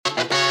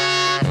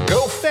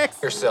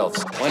fix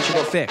yourselves. Why don't you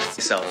go fix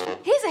Yourselves.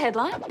 Here's a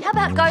headline. How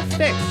about go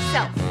fix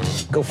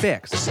yourself? Go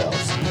fix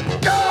Yourselves.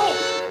 Go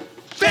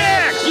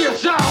fix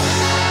Yourself.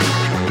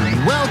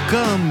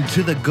 Welcome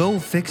to the Go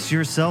Fix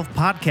Yourself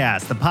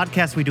podcast, the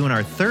podcast we do in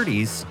our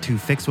 30s to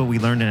fix what we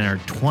learned in our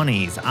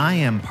 20s. I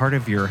am part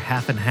of your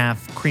half and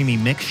half creamy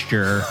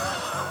mixture.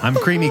 I'm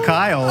Creamy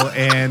Kyle,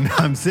 and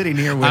I'm sitting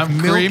here with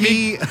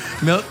Milky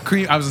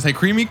cream. I was gonna say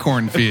creamy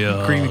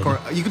cornfield. Creamy corn.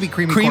 You could be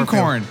creamy Cream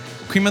cornfield. corn.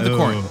 Cream of the Ooh.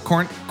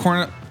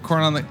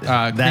 corn on the.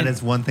 That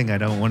is one thing I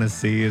don't want to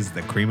see is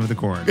the cream of the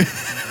corn.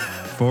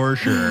 For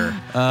sure.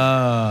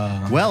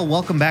 Well,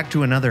 welcome back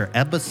to another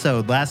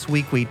episode. Last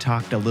week we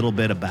talked a little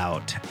bit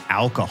about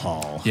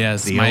alcohol.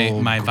 Yes, The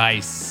old my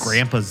vice.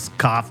 grandpa's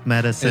cough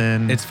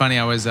medicine. It's funny.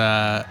 I was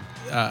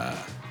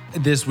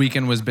this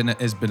weekend has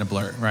been a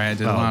blur, right? I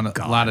did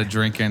a lot of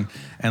drinking,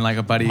 and like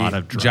a buddy,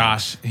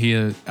 Josh,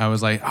 I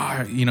was like,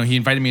 he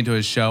invited me into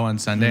his show on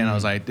Sunday, and I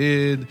was like,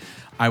 dude,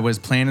 I was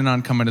planning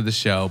on coming to the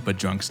show, but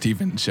drunk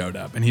Steven showed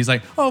up, and he's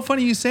like, oh,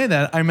 funny you say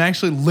that. I'm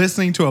actually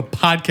listening to a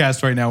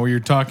podcast right now where you're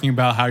talking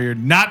about how you're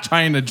not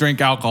trying to drink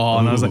alcohol,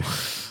 and I was like,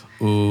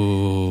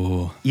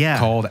 ooh, yeah,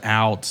 called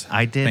out.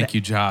 I did. Thank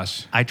you,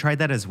 Josh. I tried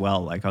that as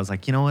well. Like I was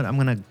like, you know what? I'm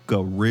gonna go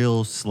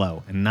real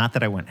slow, and not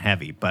that I went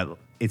heavy, but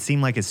it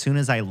seemed like as soon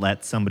as I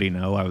let somebody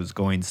know I was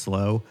going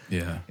slow,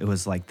 it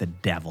was like the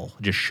devil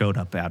just showed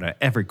up out of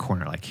every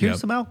corner. Like, here's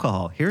some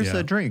alcohol. Here's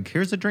a drink.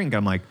 Here's a drink.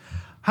 I'm like,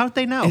 how'd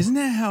they know? Isn't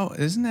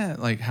that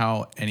like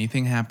how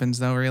anything happens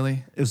though,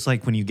 really? It was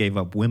like when you gave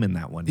up women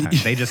that one time.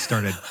 They just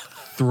started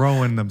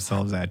throwing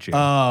themselves at you.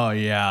 Oh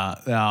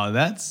yeah. No,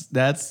 that's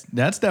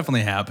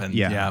definitely happened.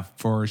 Yeah,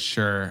 for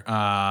sure.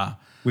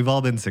 We've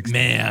all been 16.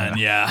 Man,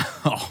 yeah.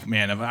 Oh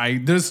man,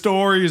 if the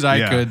stories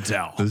I could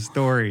tell. The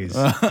stories.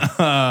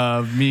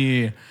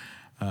 Me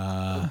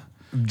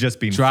just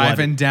being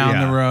driving flooded.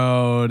 down the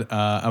road.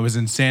 I was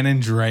in San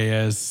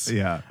Andreas.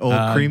 Yeah.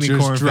 Old creamy just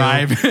cornfield.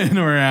 driving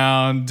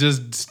around,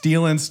 just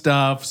stealing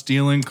stuff,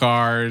 stealing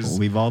cars.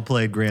 We've all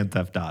played Grand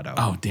Theft Auto.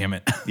 Oh, damn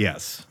it.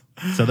 Yes.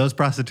 So those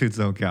prostitutes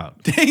don't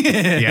count. Dang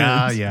it.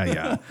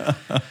 Yeah.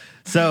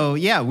 So,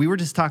 yeah, we were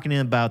just talking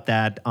about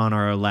that on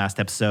our last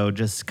episode.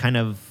 Just kind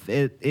of,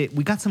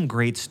 we got some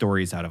great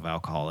stories out of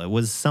alcohol. It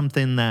was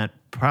something that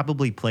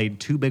probably played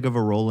too big of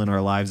a role in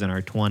our lives in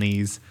our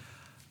 20s.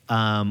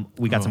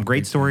 We got some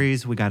great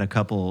stories. We got a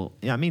couple,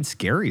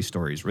 scary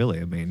stories,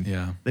 really.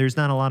 There's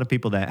not a lot of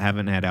people that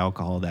haven't had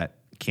alcohol that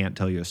can't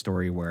tell you a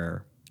story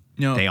where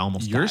they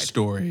almost your died.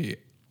 Story,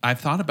 I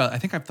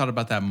think I've thought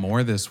about that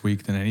more this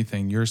week than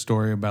anything. Your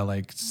story about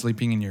like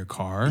sleeping in your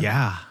car.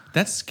 Yeah.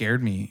 That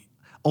scared me.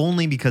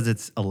 Only because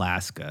it's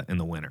Alaska in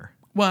the winter.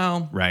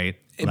 Well, right.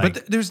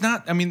 But there's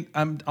not,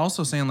 I'm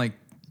also saying like,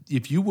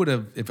 if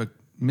a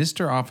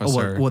Mr.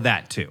 Officer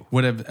that too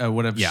would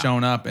have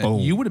shown up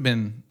and you would have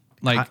been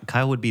like,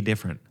 Kyle would be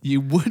different. You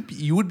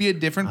would be a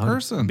different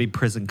person. I'd be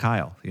prison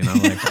Kyle, like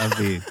I'd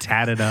be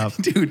tatted up.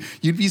 Dude,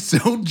 you'd be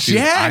so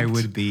jacked. I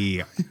would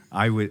be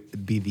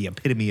the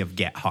epitome of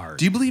get hard.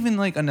 Do you believe in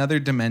like other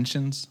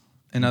dimensions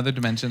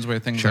where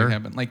things like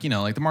happen? Like,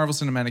 like the Marvel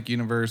Cinematic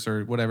Universe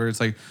or whatever. It's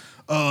like,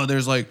 oh,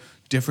 there's like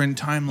different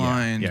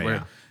timelines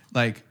where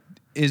like,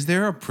 is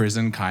there a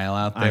prison Kyle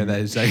out there that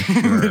is like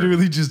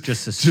literally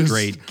just a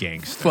straight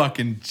gangster?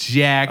 Fucking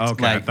jacked.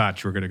 Okay, I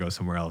thought you were going to go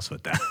somewhere else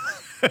with that.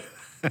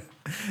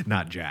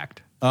 Not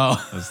jacked.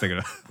 Oh. I was thinking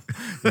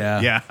of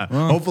yeah.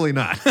 Well, hopefully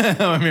not.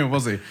 We'll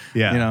see.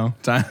 Yeah.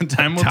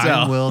 Time will tell.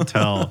 Time will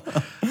tell.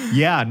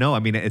 Yeah, no,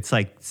 it's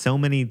like so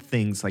many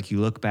things. Like you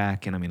look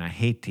back and I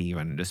hate to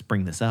even just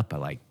bring this up,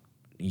 but like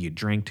you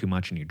drank too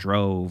much and you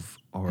drove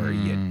or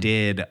you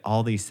did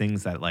all these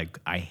things that like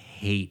I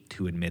hate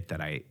to admit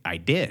that I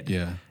did.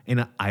 Yeah.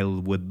 And I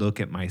would look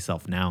at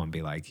myself now and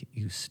be like,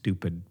 you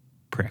stupid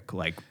prick.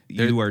 Like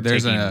you are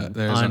taking an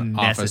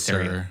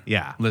unnecessary.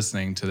 officer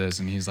listening to this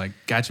and he's like,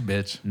 gotcha,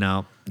 bitch.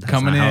 No, that's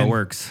coming not in. how it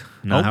works.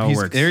 Not how it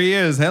works. There he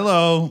is.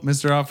 Hello,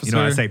 Mr. Officer.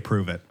 I say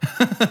prove it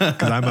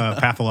because I'm a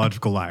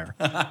pathological liar.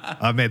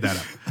 I made that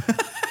up.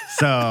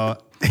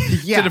 So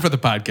yeah. Did it for the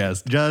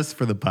podcast. Just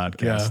for the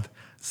podcast. Yeah.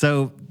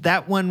 So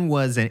that one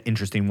was an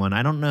interesting one.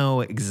 I don't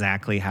know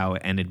exactly how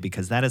it ended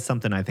because that is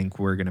something I think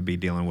we're going to be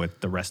dealing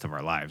with the rest of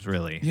our lives,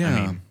 really.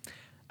 Yeah.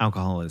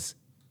 Alcohol is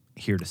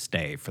here to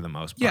stay for the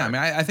most part.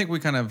 Yeah, I think we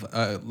kind of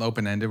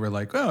open-ended. We're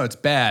like, oh, it's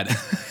bad.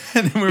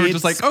 And then we were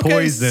just like, okay,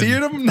 poison. see you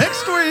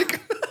next week.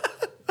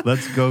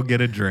 Let's go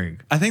get a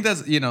drink. I think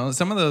that's,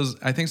 some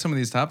of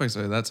these topics,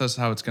 that's just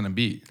how it's going to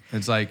be.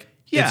 It's like,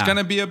 it's going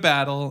to be a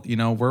battle.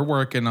 We're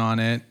working on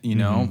it.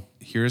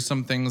 Here's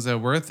some things that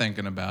we're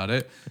thinking about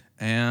it.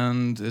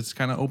 And it's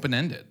kind of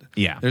open-ended.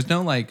 Yeah. There's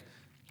no like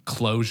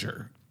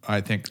closure, I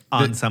think.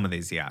 On some of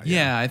these, yeah.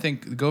 Yeah, I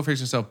think Go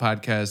Fix Yourself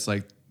podcast,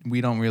 like, we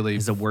don't really...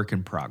 It's a work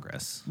in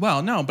progress.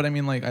 Well, no, but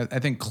I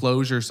think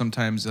closure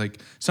sometimes, like,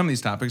 some of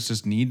these topics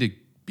just need to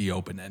be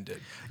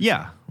open-ended.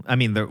 Yeah.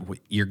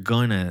 You're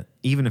going to...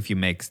 Even if you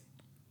make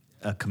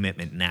a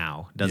commitment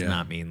now, does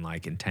not mean,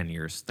 like, in 10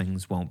 years,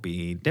 things won't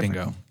be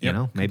different.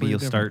 Bingo. Maybe you'll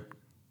start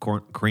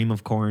cream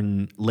of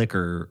corn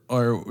liquor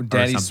or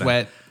Daddy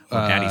Sweat.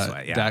 Daddy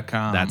Sweat, yeah.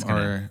 .com That's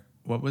gonna, or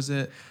what was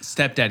it?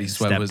 Stepdaddy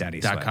Sweat was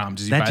 .com.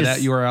 Did you buy just, that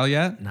URL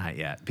yet? Not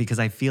yet, because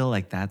I feel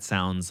like that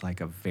sounds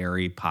like a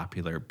very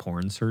popular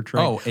porn search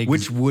rate,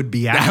 which would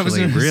be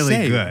actually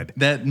really good.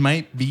 That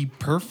might be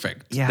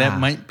perfect. Yeah. That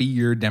might be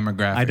your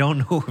demographic. I don't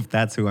know if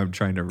that's who I'm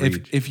trying to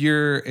reach. If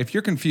you're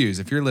confused,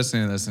 if you're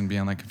listening to this and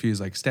being like confused,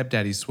 like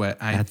Stepdaddy Sweat,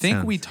 I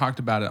think we talked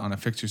about it on a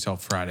Fix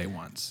Yourself Friday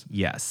once.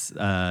 Yes,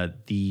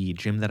 the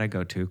gym that I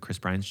go to, Chris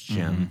Bryant's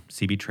gym,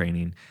 CB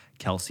Training.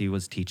 Kelsey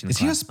was teaching the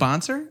class. Is he a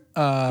sponsor?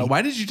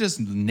 Why did you just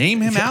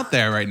name him out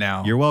there right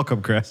now? You're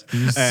welcome, Chris.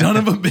 You son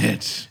of a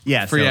bitch.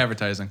 Yeah. Free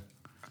advertising.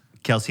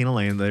 Kelsey and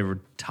Elaine, they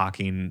were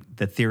talking.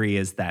 The theory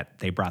is that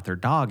they brought their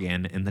dog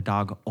in, and the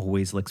dog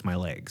always licks my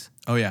legs.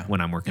 Oh, yeah.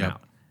 When I'm working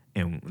out.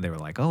 And they were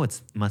like, oh, it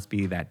must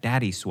be that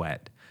daddy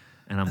sweat.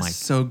 And I'm like,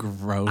 so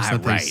gross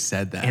that they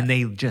said that. And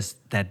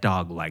that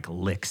dog like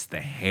licks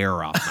the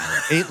hair off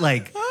my leg. It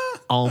like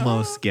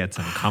almost gets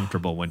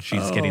uncomfortable when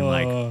she's getting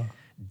like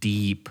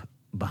deep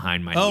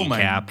behind my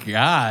kneecap. Oh my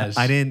gosh.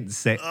 I didn't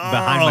say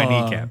behind my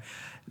kneecap.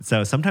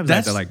 So sometimes I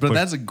have to like push. But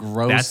that's a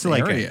gross That's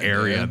like area, an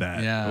area dude.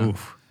 that, yeah.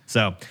 Oof.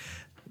 So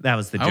that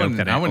was the joke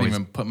that I wouldn't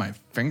even put my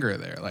finger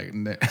there. Like,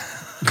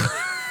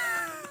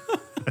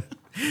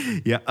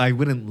 yeah, I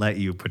wouldn't let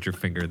you put your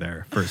finger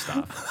there, first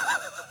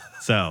off.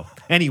 So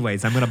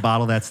anyways, I'm going to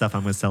bottle that stuff.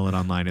 I'm going to sell it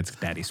online. It's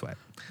Daddy Sweat.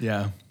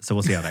 Yeah. So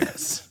we'll see how that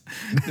goes.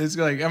 It's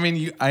like, I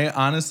mean, I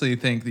honestly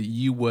think that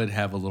you would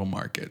have a little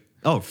market.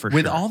 Oh, for sure.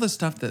 With all the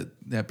stuff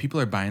that people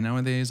are buying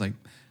nowadays, like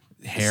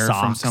hair Socks,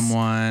 from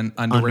someone,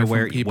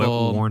 underwear from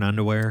people. Worn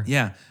underwear.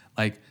 Yeah.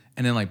 Like,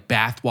 and then like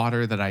bath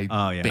water that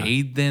I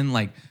bathed in.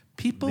 Like,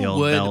 people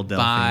would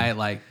buy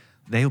like.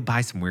 They would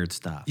buy some weird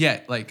stuff. Yeah.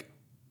 Like,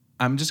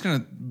 I'm just going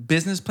to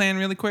business plan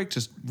really quick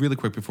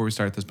before we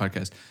start this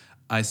podcast.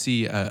 I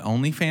see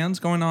OnlyFans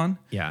going on.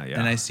 Yeah, yeah.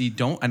 And I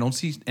don't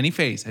see any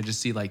face. I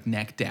just see like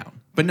neck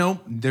down. But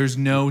no, there's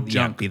no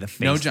junk. Be the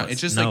face. No junk.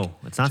 It's just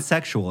it's not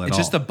sexual at all. It's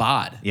just the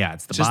bod. Yeah,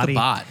 it's the just body. the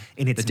bod.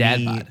 And it's the dad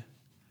me, bod.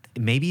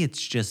 Maybe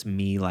it's just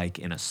me like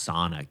in a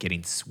sauna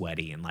getting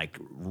sweaty and like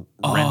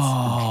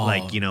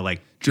like, you know,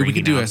 like dude, we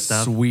could do a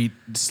stuff. sweet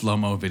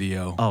slow-mo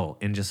video. Oh,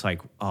 and just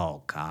like,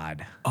 oh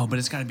God. Oh, but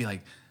it's got to be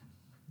like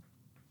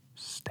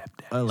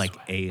stepdad.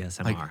 Like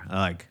ASMR.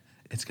 Like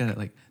it's got to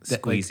like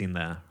squeezing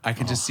I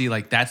can just see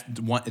like that's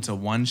one. It's a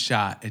one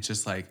shot. It's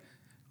just like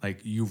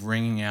you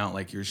wringing out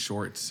like your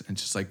shorts and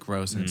just like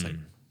gross and it's like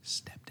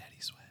stepdaddy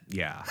sweat.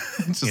 Yeah.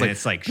 It's just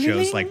it's like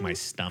shows like my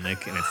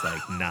stomach and it's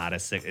like not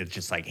it's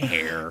just like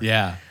hair.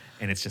 Yeah.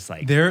 And it's just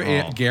like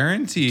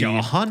guaranteed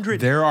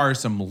 100. There are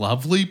some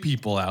lovely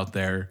people out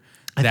there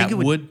that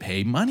would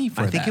pay money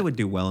for that. I think it would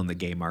do well in the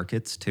gay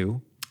markets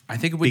too. I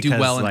think it would do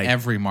well in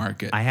every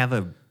market.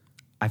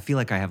 I feel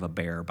like I have a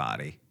bare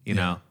body, you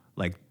know?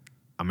 Like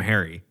I'm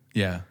hairy.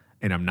 Yeah.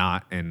 And I'm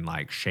not in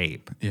like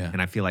shape. Yeah.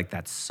 And I feel like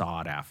that's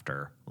sought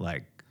after.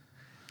 Like,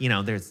 you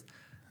know, there's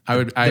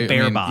the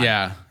bare body.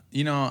 Yeah.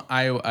 You know,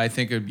 I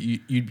think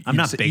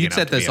you'd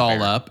set this all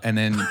all up, and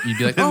then you'd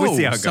be like,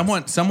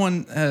 "Oh,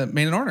 someone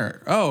made an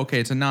order. Oh, okay,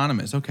 it's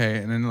anonymous. Okay,"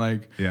 and then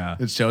like,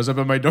 it shows up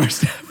at my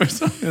doorstep or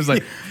something. It's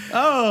like,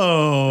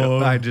 oh,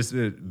 I just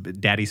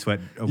daddy sweat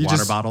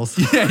water bottles.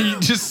 Yeah, you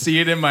just see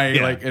it in my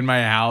in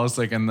my house,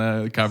 like in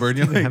the cupboard.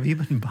 You're like, have you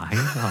been buying?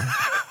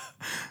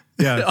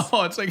 Yeah.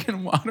 It's like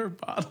in water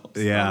bottles.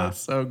 Yeah. Oh, that's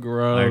so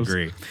gross. I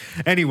agree.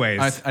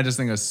 Anyways. I just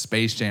think of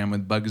Space Jam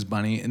with Bugs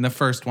Bunny in the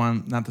first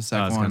one, not the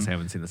second one. I was going to say I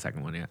haven't seen the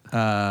second one yet.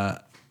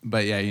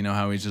 But yeah, you know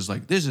how he's just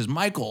like, this is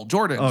Michael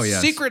Jordan's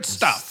secret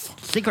stuff.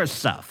 Secret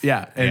stuff.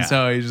 Yeah. And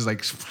so he just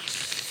like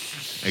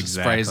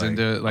sprays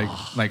into it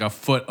like a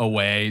foot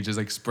away, just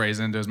like sprays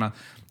into his mouth.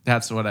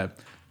 That's what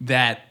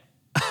that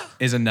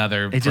is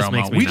another promo. Just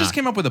makes me we just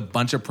came up with a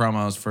bunch of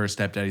promos for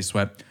Stepdaddy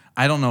Sweat.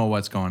 I don't know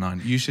what's going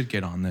on. You should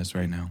get on this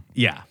right now.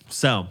 Yeah.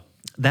 So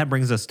that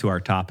brings us to our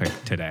topic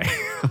today.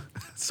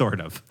 Sort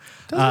of.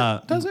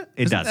 Does it?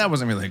 It does. That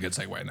wasn't really a good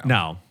segue now.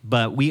 No,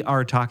 but we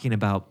are talking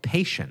about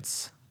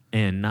patients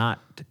and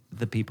not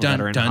the people that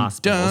are in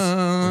hospitals.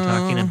 We're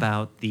talking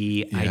about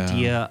the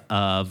idea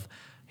of,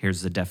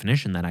 here's the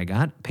definition that I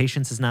got.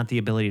 Patience is not the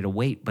ability to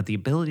wait, but the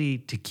ability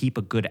to keep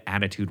a good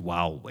attitude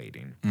while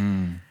waiting.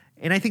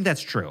 And I think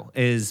that's true.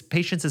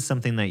 Patience is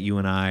something that you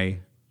and I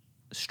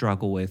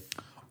struggle with.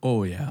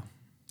 Oh, yeah.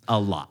 A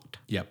lot.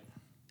 Yep.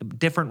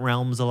 Different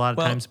realms a lot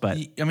of times, but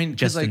I mean,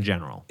 just like, in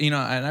general. You know,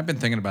 and I've been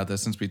thinking about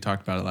this since we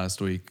talked about it last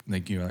week.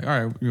 Like, you were like, all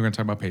right, we were going to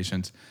talk about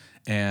patience.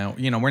 And,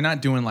 you know, we're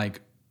not doing like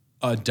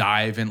a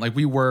dive in. Like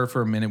we were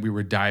for a minute, we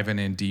were diving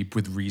in deep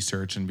with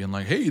research and being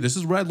like, hey, this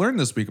is what I learned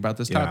this week about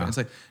this topic. It's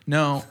like,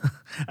 no.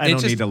 I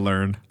don't need to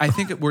learn. I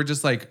think we're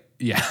just like,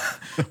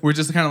 we're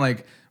just kind of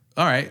like,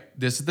 all right,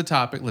 this is the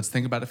topic. Let's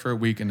think about it for a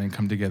week and then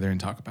come together and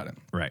talk about it.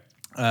 Right.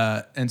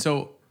 And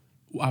so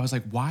I was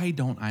like, why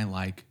don't I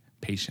like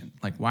patient?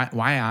 Like why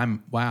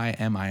am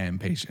I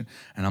impatient?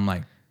 And I'm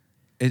like,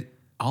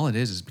 all it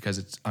is because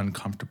it's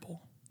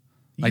uncomfortable.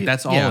 Like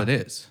that's all it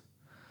is.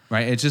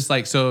 Right? It's just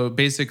like, so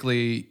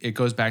basically it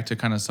goes back to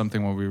kind of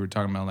something what we were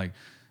talking about, like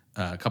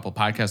a couple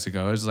podcasts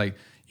ago. It was like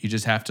you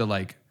just have to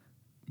like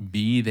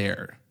be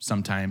there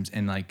sometimes,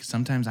 and like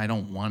sometimes I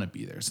don't want to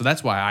be there. So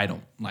that's why I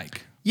don't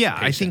like. Yeah,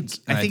 patience.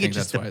 I think it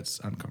that's just why it's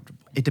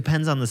uncomfortable. It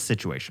depends on the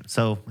situation.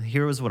 So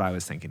here was what I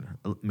was thinking: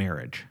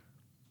 marriage,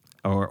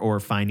 or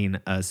finding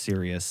a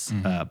serious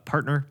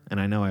partner. And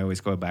I know I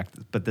always go back,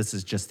 but this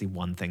is just the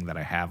one thing that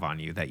I have on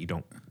you that you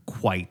don't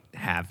quite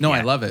have. No,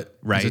 yet, I love it.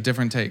 Right, It's a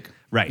different take.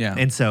 Right, Yeah.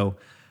 and so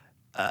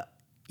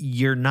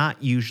you're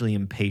not usually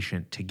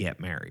impatient to get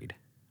married.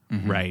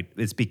 Right.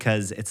 It's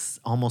because it's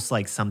almost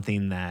like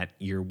something that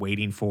you're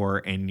waiting for,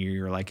 and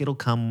you're like, it'll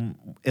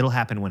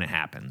happen when it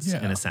happens,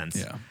 in a sense.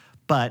 Yeah.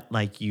 But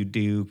like you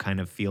do kind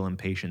of feel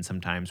impatient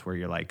sometimes where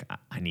you're like,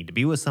 I need to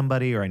be with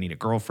somebody, or I need a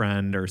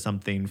girlfriend or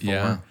something for.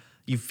 Yeah.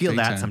 You feel Big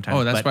that time. sometimes.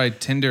 Oh, that's but why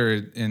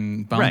Tinder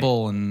and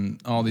Bumble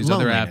and all these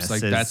other apps,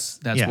 like Loneliness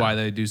that's is- why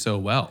they do so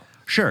well.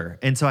 Sure.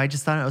 And so I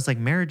just thought, I was like,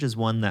 marriage is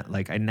one that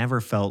like I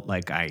never felt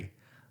like I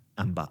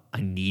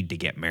need to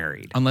get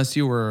married. Unless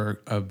you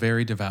were a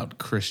very devout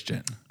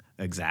Christian.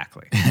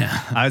 Exactly.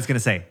 I was going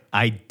to say,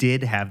 I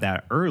did have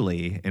that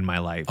early in my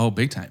life. Oh,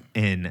 big time.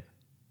 And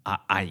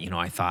I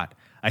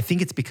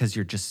think it's because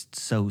you're just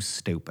so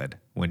stupid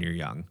when you're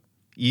young.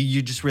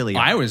 You just really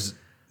are. It's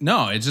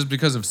just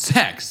because of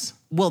sex.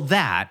 Well,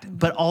 that,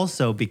 but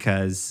also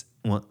because,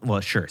 well,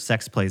 sure,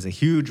 sex plays a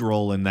huge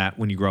role in that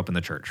when you grow up in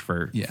the church,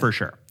 for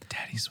sure.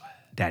 Daddy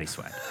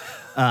sweat.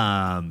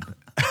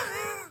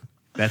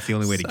 That's the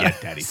only way to get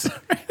daddy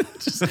sweat.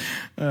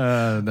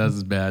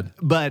 That's bad.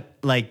 But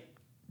like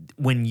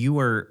when you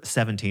were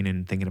 17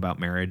 and thinking about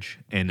marriage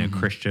in a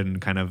Christian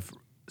kind of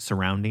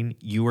surrounding,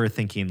 you were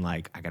thinking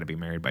like, I got to be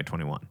married by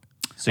 21.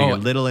 So you're a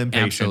little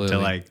impatient to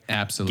like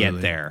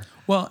get there.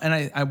 Well, and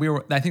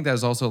I think that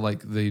was also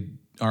like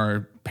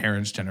our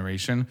parents'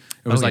 generation.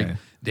 It was like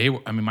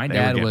my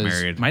dad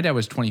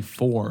was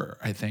 24,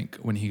 I think,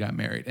 when he got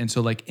married. And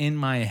so like in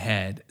my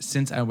head,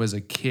 since I was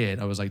a kid,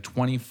 I was like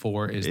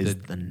 24 is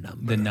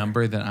the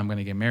number that I'm going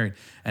to get married.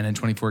 And then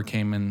 24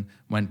 came and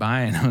went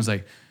by, and I was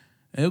like,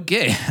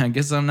 okay, I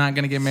guess I'm not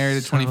going to get married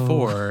at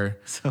 24.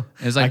 So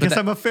it's like, I guess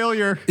I'm a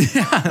failure.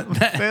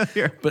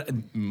 Failure. But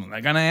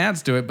that kind of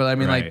adds to it. But I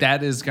mean, like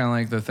that is kind of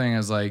like the thing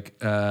is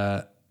like,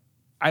 I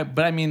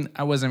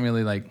wasn't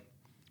really like,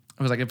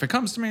 I was like, if it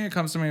comes to me, it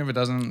comes to me. If it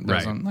doesn't,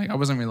 doesn't. Like I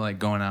wasn't really like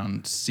going out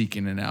and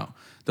seeking it out.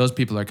 Those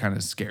people are kind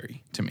of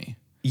scary to me.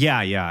 Yeah.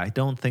 I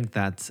don't think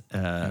that's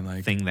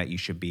a thing that you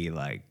should be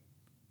like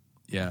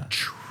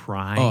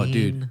trying. Oh,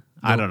 dude.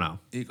 I don't know.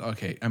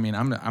 Okay, I mean,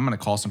 I'm gonna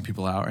call some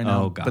people out right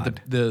now. Oh God! But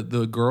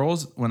the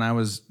girls,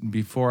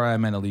 before I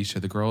met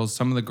Alicia,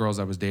 some of the girls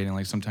I was dating,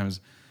 like sometimes,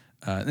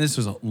 this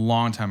was a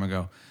long time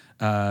ago.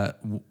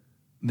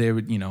 They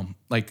would,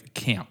 like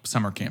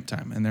summer camp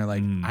time, and they're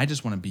like, I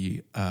just want to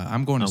be.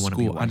 I'm going to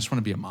school. I just want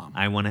to be a mom.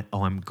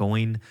 I'm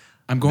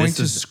going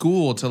to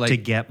school to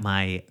get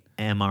my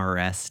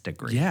MRS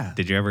degree. Yeah.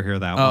 Did you ever hear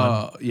that one?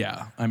 Oh,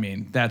 yeah. I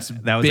mean, that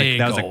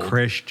was a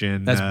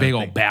Christian. That's big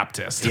old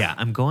Baptist. Yeah.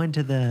 I'm going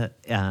to the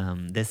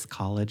this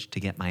college to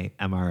get my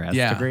MRS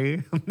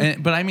degree.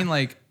 But I mean,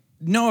 like,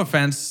 no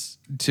offense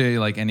to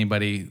like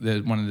anybody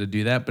that wanted to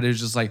do that, but it was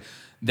just like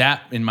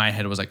that in my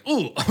head was like,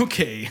 oh,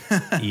 okay.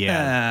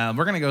 Yeah.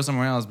 We're gonna go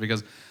somewhere else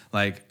because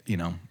like,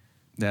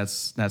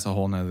 that's a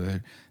whole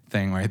nother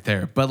thing right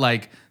there. But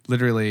like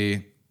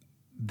literally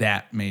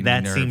that made me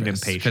nervous. Seemed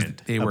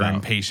impatient. They were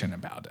impatient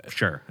about it.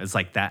 Sure. It's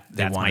like that.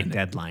 That's my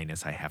deadline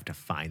is I have to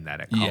find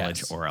that at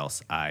college or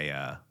else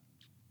I've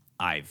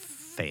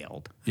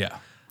failed. Yeah.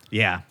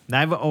 Yeah.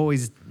 I've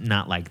always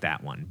not liked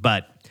that one.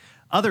 But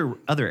other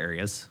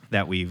areas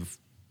that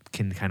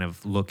can kind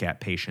of look at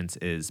patience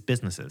is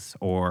businesses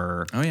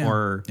or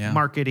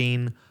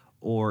marketing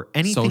or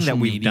anything social that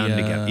we've done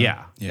media. together.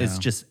 Yeah. Yeah. It's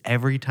just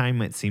every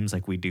time it seems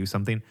like we do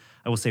something,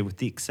 I will say with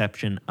the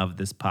exception of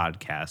this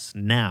podcast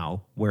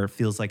now, where it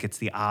feels like it's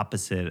the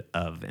opposite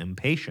of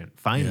impatient.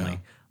 Finally. Yeah.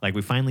 Like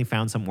we finally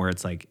found something where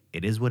it's like,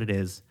 it is what it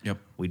is. Yep.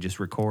 We just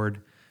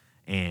record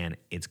and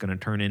it's going to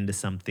turn into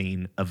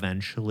something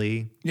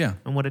eventually. Yeah.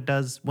 And when it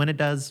does,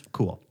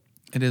 cool.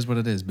 It is what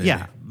it is, baby.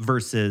 Yeah.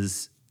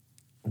 Versus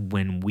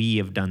when we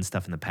have done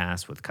stuff in the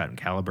past with Cut and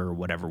Caliber or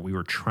whatever, we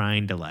were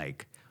trying to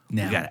like, we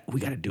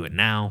got to do it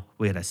now.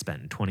 We got to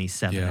spend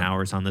 27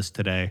 hours on this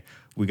today.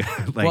 We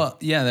got like, well,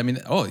 yeah. I mean,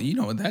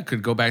 that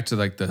could go back to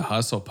like the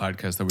Hustle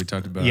podcast that we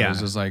talked about. Yeah. It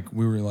was just like,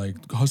 we were like,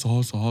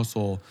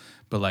 hustle.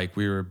 But like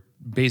we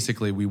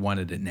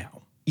wanted it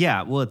now.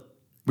 Yeah. Well,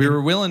 we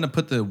were willing to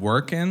put the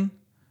work in,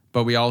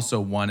 but we also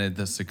wanted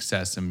the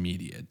success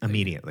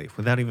immediately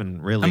without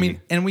even really. I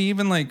mean, and we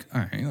even like,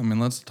 all right, I mean,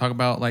 let's talk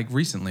about like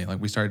recently,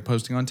 like we started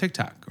posting on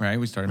TikTok, right?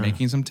 We started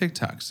making some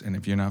TikToks. And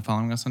if you're not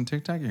following us on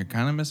TikTok, you're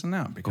kind of missing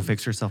out. Go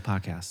Fix Yourself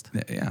podcast.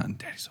 Yeah,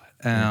 Daddy Sweat.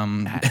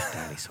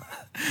 Daddy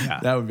Sweat. Yeah.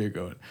 That would be a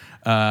good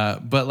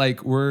one. But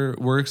like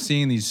we're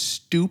seeing these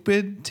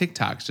stupid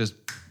TikToks just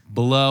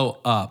blow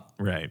up.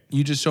 Right.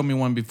 You just showed me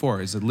one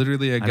before. Is it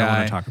literally a guy? I don't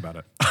want to talk about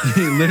it.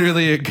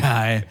 Literally a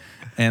guy.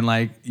 And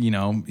like,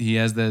 he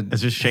has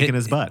it's just shaking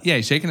his butt. Yeah,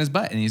 he's shaking his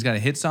butt and he's got a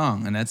hit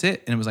song and that's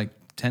it. And it was like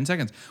 10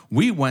 seconds.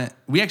 We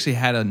actually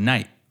had a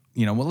night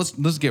well,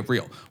 let's get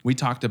real. We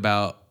talked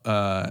about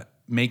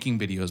making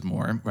videos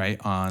more, right,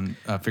 on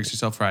Fix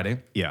Yourself Friday.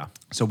 Yeah.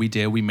 So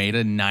we made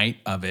a night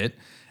of it,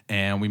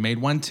 and we made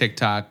one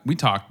TikTok. We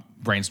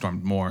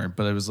brainstormed more,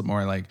 but it was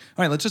more like,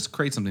 all right, let's just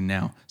create something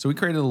now. So we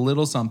created a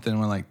little something.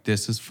 And we're like,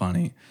 this is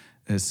funny.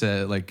 It's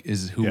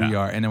is who we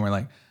are. And then we're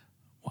like,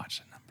 watch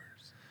the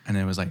numbers. And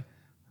it was like,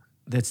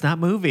 it's not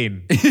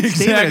moving. Exactly.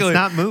 Steven, it's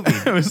not moving.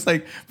 It was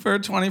like for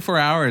 24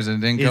 hours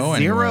and it didn't go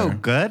anywhere. 0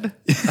 good?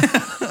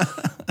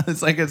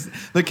 It's like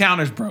the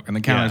counter's broken.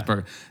 The counter's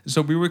broken.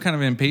 So we were kind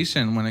of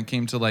impatient when it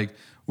came to like,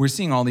 we're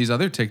seeing all these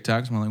other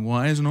TikToks. And we're like,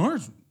 why isn't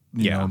ours,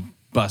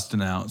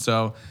 busting out?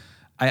 So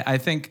I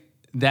think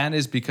that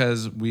is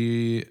because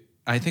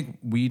I think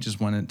we just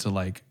wanted to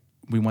like,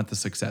 we want the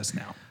success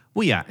now.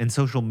 Well, yeah. And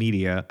social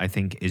media, I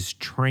think, is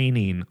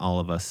training all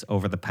of us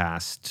over the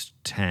past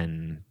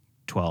 10,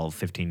 12,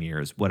 15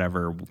 years,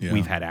 whatever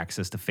we've had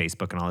access to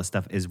Facebook and all this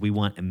stuff, is we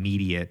want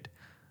immediate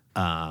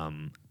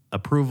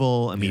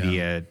approval,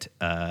 immediate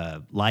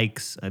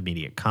likes,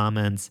 immediate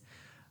comments,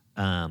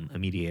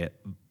 immediate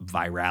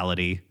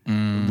virality.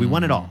 We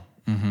want it all.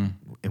 Mm-hmm.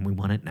 And we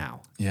want it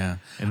now. Yeah.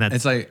 And that's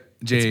it's like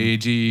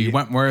J.G.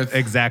 Wentworth.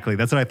 Exactly.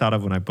 That's what I thought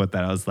of when I put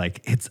that. I was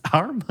like, it's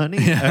our money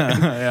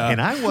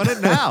and I want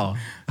it now.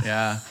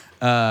 Yeah.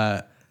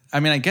 I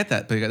mean, I get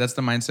that, but that's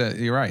the mindset.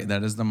 You're right.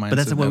 That is the mindset. But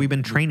that's what we've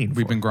been training for.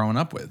 We've been growing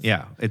up with.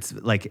 Yeah. It's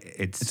like,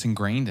 it's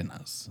ingrained in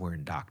us. We're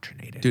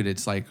indoctrinated. Dude,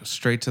 it's like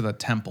straight to the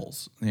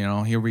temples.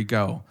 Here we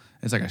go.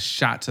 It's like a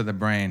shot to the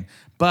brain.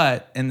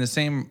 But in the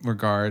same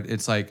regard,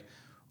 it's like,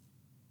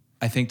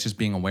 I think just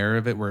being aware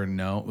of it,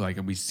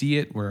 we see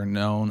it, we're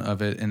known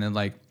of it. And then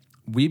like,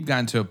 we've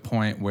gotten to a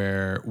point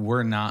where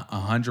we're not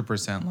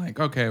 100% like,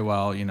 okay,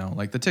 well,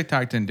 like the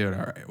TikTok didn't do it.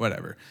 All right,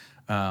 whatever.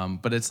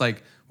 But it's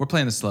like, we're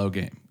playing the slow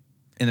game.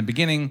 In the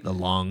beginning, the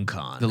long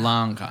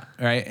con,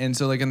 right? And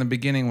so like in the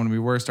beginning, when we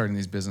were starting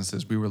these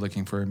businesses, we were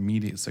looking for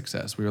immediate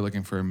success. We were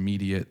looking for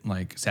immediate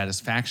like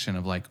satisfaction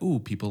of like, ooh,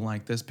 people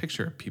like this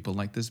picture, people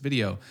like this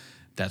video.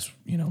 That's,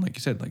 like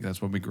you said, like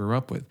that's what we grew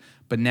up with.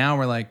 But now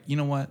we're like, you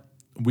know what?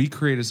 We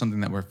created something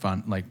that we're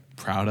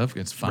proud of.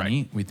 It's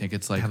funny. Right. We think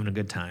it's like having a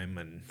good time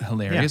and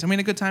hilarious. Yeah. I mean,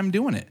 a good time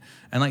doing it.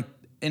 And like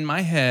in my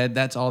head,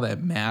 that's all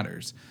that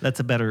matters. It's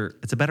a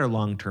better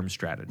long-term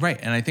strategy. Right.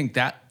 And I think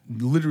that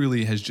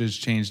literally has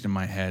just changed in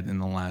my head in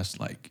the last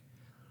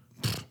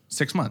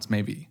 6 months,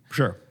 maybe.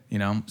 Sure.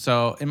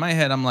 So in my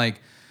head, I'm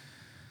like,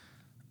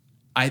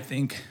 I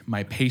think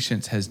my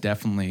patience has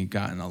definitely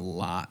gotten a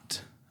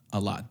lot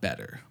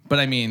better. But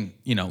I mean,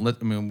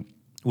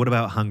 what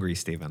about hungry,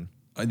 Steven?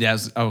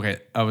 Yes. Okay.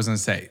 I was going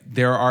to say,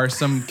 there are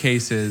some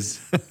cases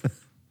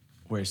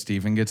where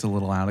Steven gets a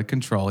little out of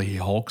control. He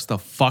hulks the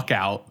fuck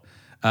out.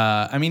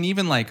 I mean,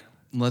 even like,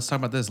 let's talk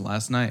about this.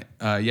 Last night,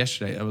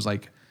 yesterday, I was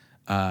like,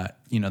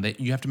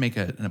 you have to make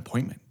an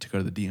appointment to go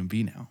to the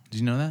DMV now.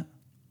 Did you know that?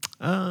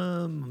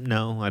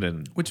 No, I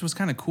didn't. Which was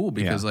kind of cool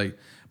because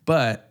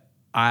but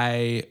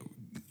I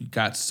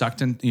got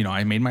sucked in,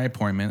 I made my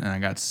appointment and I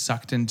got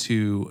sucked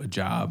into a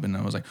job and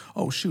I was like,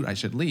 oh shoot, I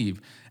should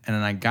leave. And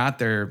then I got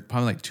there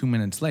probably like 2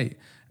 minutes late,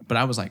 but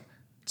I was like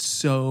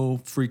so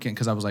freaking,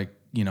 cause I was like,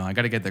 I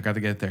got to get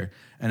there.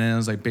 And then it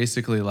was like,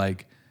 basically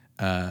like,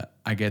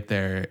 I get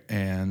there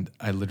and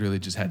I literally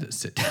just had to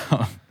sit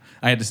down.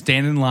 I had to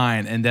stand in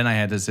line and then I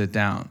had to sit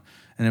down.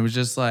 And it was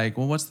just like,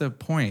 well, what's the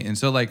point? And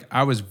so like,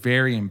 I was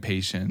very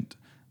impatient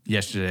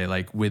yesterday,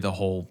 like with the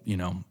whole,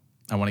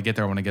 I want to get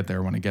there.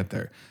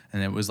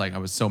 And it was like, I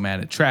was so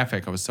mad at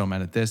traffic. I was so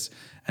mad at this.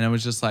 And it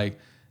was just like,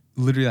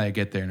 literally I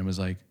get there and it was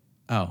like,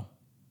 oh,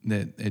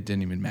 it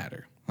didn't even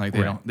matter. Like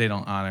they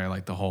don't honor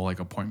like the whole like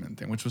appointment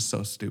thing, which was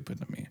so stupid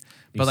to me.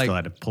 But still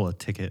had to pull a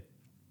ticket.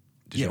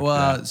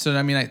 So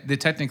I mean,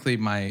 technically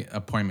my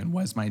appointment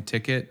was my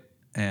ticket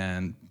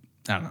and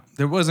I don't know.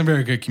 There wasn't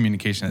very good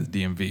communication at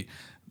the DMV.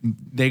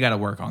 They got to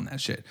work on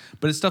that shit.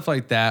 But it's stuff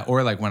like that.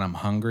 Or like when I'm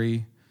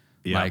hungry,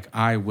 like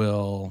I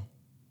will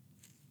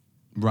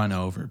run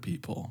over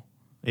people.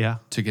 Yeah.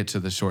 To get to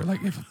the shore. Like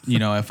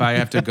if I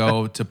have to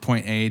go to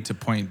point A to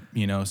point,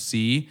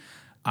 C,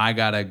 I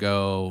got to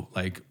go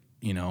like,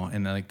 and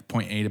then like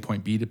point A to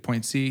point B to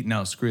point C.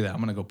 No, screw that. I'm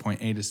going to go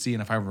point A to C.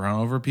 And if I run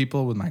over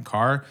people with my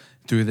car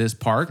through this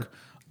park,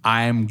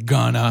 I'm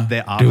gonna.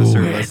 The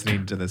officer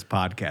listening to this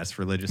podcast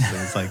religiously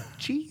is like,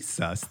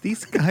 Jesus,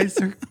 these guys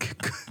are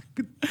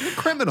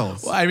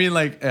criminals. Well, I mean,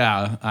 like,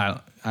 yeah.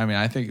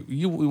 I think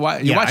you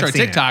watch our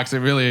TikToks. It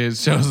really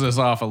shows us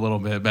off a little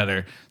bit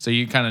better, so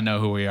you kind of know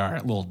who we are.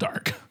 A little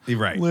dark, you're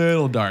right?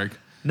 Little dark.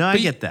 No, I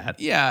get that.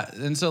 Yeah,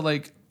 and so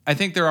like, I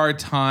think there are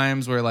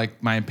times where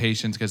like my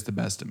impatience gets the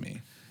best of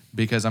me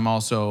because I'm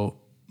also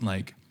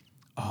like,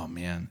 oh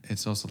man,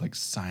 it's also like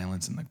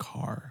silence in the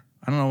car.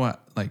 I don't know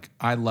what, like,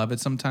 I love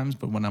it sometimes,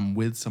 but when I'm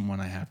with someone,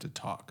 I have to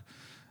talk.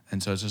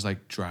 And so it's just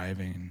like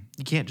driving.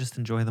 You can't just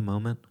enjoy the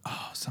moment?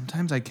 Oh,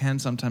 sometimes I can,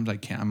 sometimes I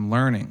can't. I'm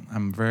learning.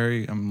 I'm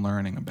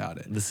learning about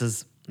it. This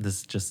is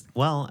just,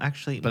 well,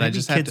 actually, but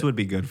maybe kids would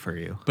be good for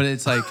you. But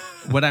it's like,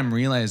 what I'm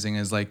realizing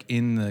is like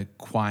in the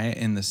quiet,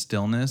 in the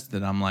stillness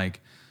that I'm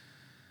like,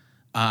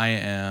 I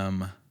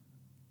am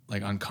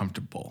like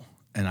uncomfortable.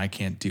 and I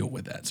can't deal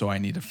with that. So I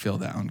need to feel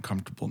that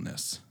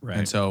uncomfortableness. Right.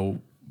 And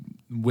so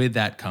with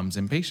that comes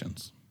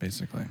impatience,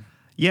 basically.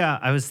 Yeah,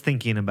 I was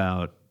thinking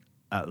about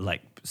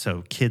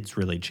so kids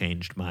really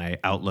changed my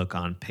outlook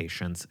on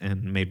patience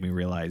and made me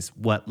realize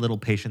what little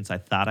patience I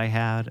thought I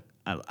had.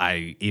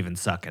 I even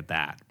suck at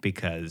that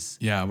because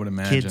I would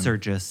imagine kids are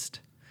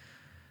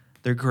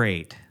they're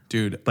great,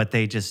 dude, but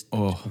they just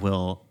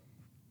will.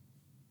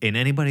 And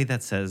anybody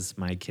that says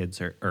my kids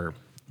or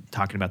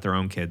talking about their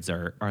own kids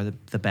are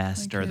the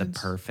best or the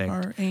perfect,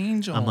 are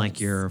angels. I'm like,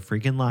 you're a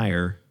freaking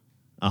liar,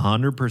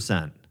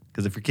 100%.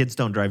 Because if your kids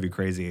don't drive you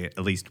crazy at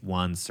least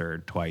once or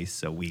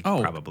twice a week,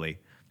 probably.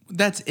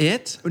 That's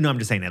it? No, I'm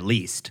just saying at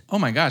least. Oh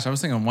my gosh, I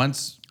was thinking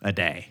once a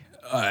day.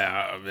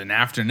 An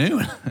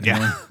afternoon.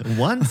 Yeah.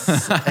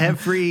 Once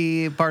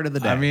every part of the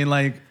day. I mean,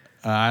 like,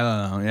 I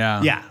don't know.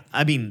 Yeah. Yeah.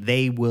 I mean,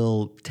 they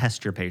will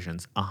test your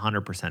patience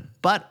 100%.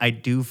 But I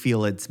do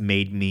feel it's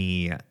made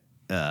me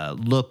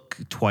look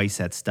twice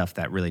at stuff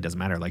that really doesn't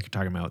matter. Like you're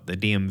talking about the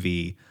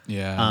DMV.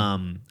 Yeah.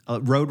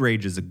 Road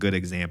rage is a good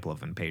example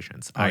of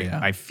impatience.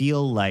 I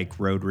feel like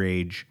road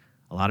rage,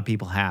 a lot of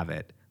people have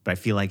it, but I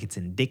feel like it's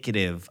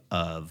indicative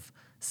of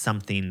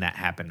something that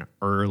happened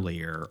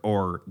earlier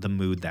or the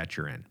mood that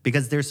you're in.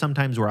 Because there's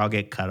sometimes where I'll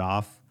get cut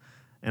off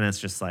and it's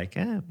just like,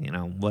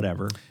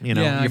 whatever. You're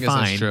I guess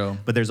fine. That's true.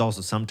 But there's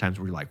also sometimes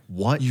where you're like,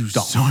 what? You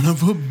son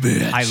of a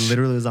bitch. I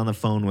literally was on the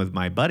phone with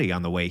my buddy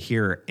on the way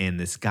here, and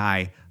this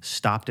guy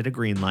stopped at a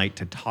green light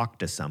to talk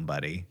to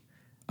somebody,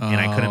 and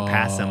I couldn't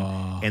pass him.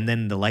 And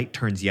then the light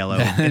turns yellow,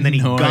 and then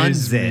he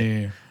guns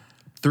it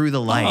through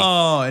the light.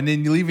 Oh, and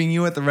then leaving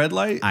you at the red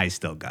light? I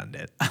still gunned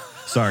it.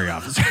 Sorry,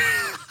 officer.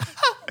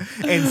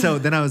 And so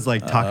then I was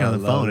like talking on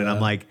the phone, and I'm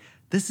like,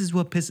 this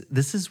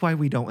is why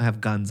we don't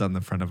have guns on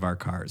the front of our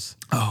cars.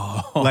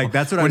 Oh, like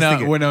that's what I was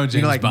thinking. We're no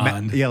James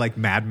Bond. Like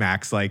Mad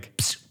Max, like,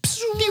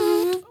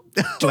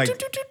 like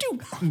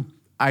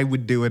I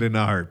would do it in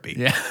a heartbeat.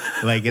 Yeah.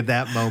 Like at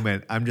that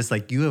moment, I'm just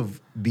like, you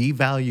have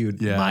devalued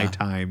my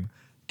time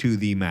to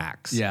the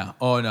max. Yeah.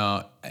 Oh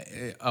no.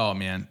 Oh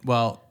man.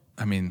 Well,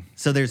 I mean,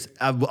 so there's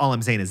all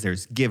I'm saying is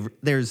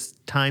there's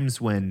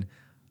times when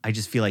I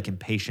just feel like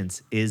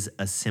impatience is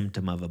a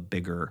symptom of a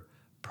bigger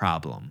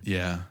problem.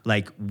 Yeah.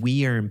 Like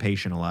we are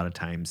impatient a lot of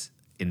times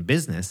in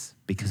business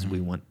because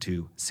we want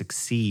to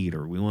succeed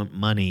or we want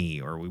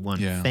money or we want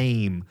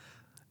fame.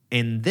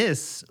 In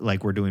this,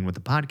 like we're doing with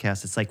the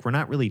podcast, it's like we're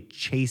not really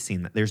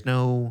chasing that. There's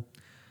no,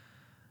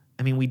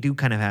 I mean, we do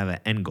kind of have an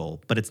end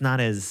goal, but it's not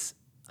as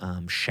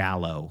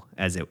shallow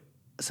as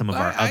some of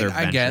our other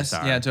ventures I guess,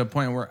 are. yeah, to a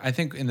point where I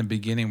think in the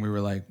beginning we were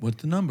like,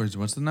 what's the numbers?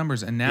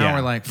 And now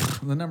we're like,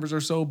 the numbers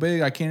are so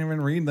big, I can't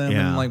even read them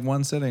in like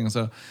one sitting.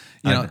 So,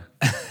 you know,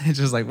 it's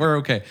just like, we're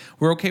okay.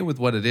 We're okay with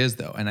what it is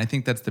though. And I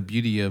think that's the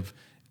beauty of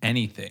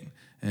anything.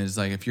 And it's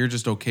like, if you're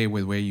just okay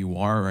with where you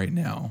are right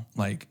now,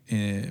 like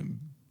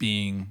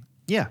being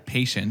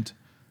patient,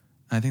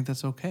 I think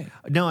that's okay.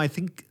 No, I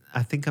think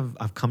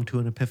I've come to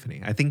an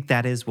epiphany. I think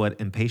that is what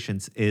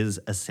impatience is,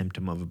 a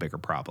symptom of a bigger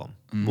problem.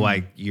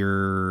 Like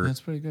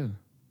that's pretty good.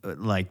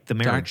 Like the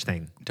marriage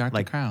thing.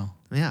 Dr. Kyle.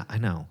 Yeah, I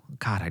know.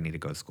 God, I need to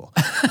go to school.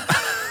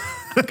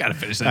 I gotta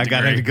finish that degree.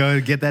 I gotta go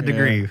get that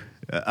degree.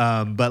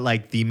 But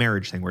like the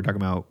marriage thing, we're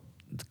talking about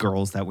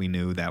girls that we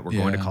knew that were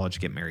going to college to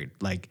get married.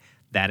 Like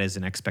that is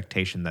an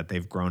expectation that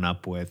they've grown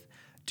up with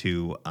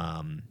to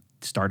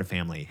start a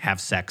family,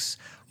 have sex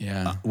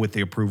with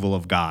the approval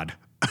of God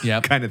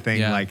kind of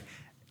thing. Like,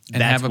 and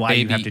that's have a why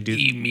baby you have to do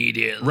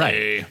immediately.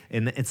 Right.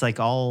 And it's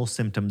like all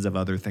symptoms of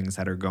other things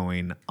that are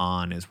going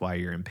on is why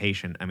you're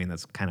impatient. I mean,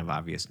 that's kind of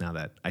obvious now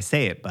that I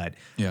say it, but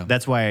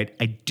that's why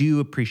I do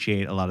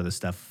appreciate a lot of the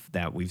stuff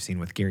that we've seen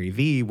with Gary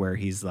Vee, where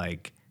he's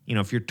like, you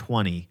know, if you're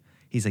 20,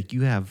 he's like,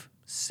 you have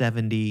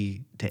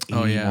 70 to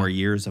 80 more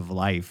years of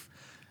life.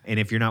 And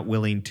if you're not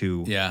willing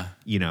to,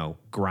 you know,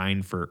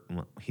 grind for,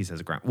 well, he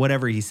says grind,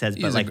 whatever he says,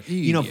 but like,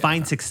 you know,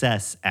 find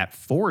success at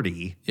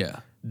 40,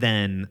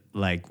 then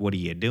like, what are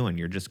you doing?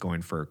 You're just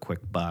going for a quick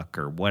buck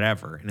or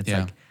whatever. And it's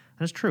like,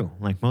 that's true.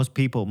 Like most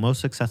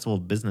successful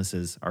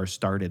businesses are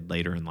started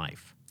later in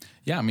life.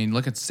 Yeah, I mean,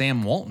 look at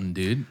Sam Walton,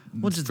 dude.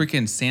 Well, just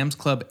freaking Sam's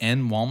Club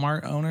and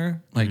Walmart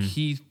owner. Like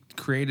he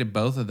created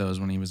both of those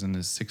when he was in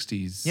his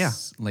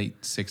 60s, late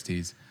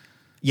 60s.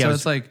 Yeah, so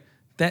it's like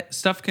that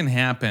stuff can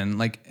happen.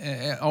 Like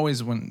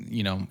always, when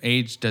you know,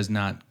 age does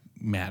not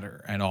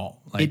matter at all.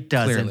 Like, it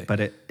doesn't, clearly. but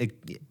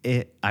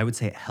it I would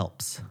say it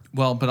helps.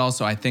 Well, but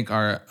also I think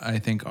our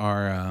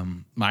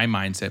my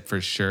mindset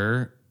for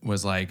sure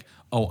was like,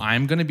 oh,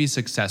 I'm going to be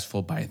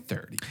successful by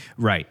 30.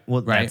 Right. Well,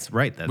 that's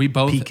right. We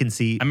both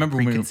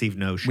preconceived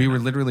notion. We were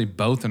literally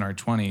both in our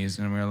 20s,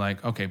 and we were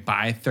like, okay,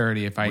 by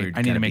 30, if I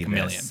need to make $1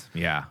 million.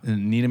 Yeah. I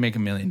need to make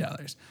 $1 million.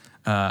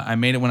 I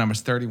made it when I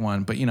was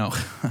 31, but you know,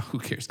 who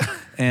cares?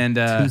 And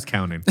who's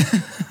counting?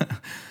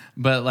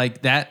 But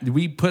like that,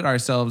 we put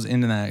ourselves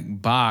into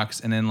that box,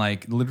 and then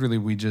like literally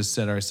we just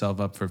set ourselves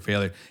up for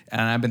failure.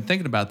 And I've been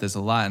thinking about this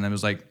a lot, and I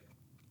was like,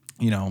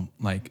 you know,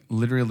 like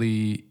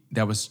literally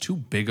that was too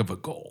big of a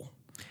goal.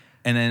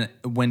 And then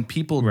when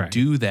people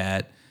do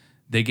that,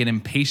 they get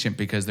impatient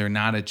because they're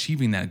not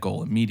achieving that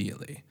goal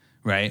immediately,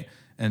 right?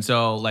 And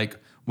so like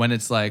when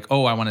it's like,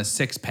 oh, I want a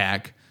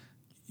 6-pack,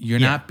 you're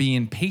not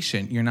being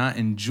patient. You're not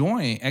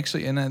enjoying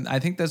actually. And then I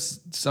think that's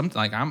something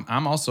like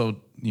I'm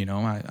also,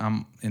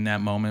 I'm in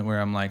that moment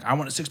where I'm like, I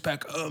want a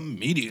 6-pack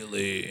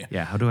immediately.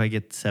 Yeah. How do I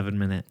get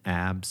 7-minute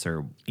abs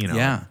or,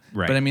 Yeah.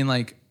 Right. But I mean,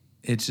 like,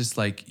 it's just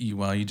like,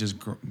 you just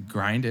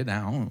grind it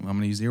out. I'm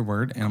going to use your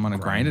word and I'm going to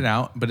grind it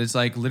out. But it's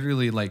like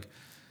literally like,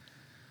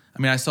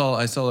 I mean, I saw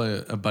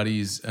a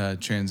buddy's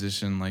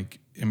transition. Like,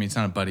 I mean, it's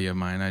not a buddy of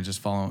mine. I just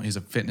follow him. He's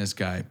a fitness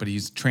guy, but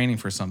he's training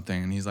for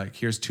something. And he's like,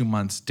 here's 2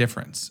 months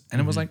difference.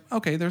 And it was like,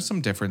 okay, there's some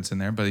difference in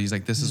there. But he's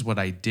like, this is what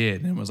I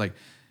did. And it was like,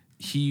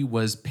 he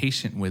was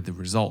patient with the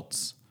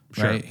results,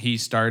 right? He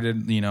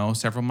started,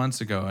 several months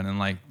ago. And then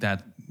like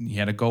that, he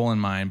had a goal in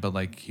mind, but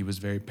like he was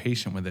very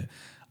patient with it.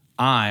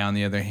 I, on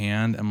the other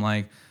hand, am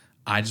like,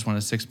 I just want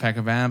a 6-pack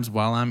of abs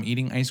while I'm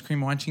eating ice cream,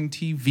 watching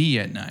TV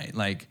at night.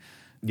 Like,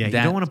 yeah, you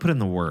don't want to put in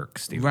the work,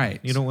 Steve. Right.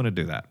 You don't want to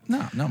do that.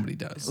 No, nobody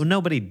does. Well,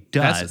 nobody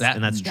does,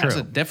 and that's true. That's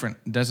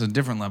a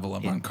different level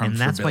of uncomfortability. And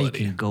that's why you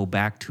can go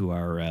back to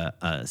our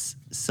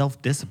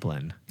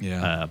self-discipline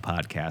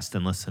podcast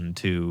and listen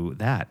to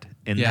that.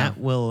 And that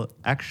will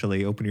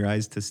actually open your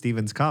eyes to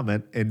Steven's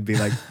comment and be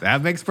like,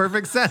 that makes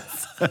perfect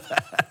sense.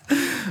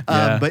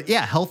 But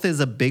yeah, health is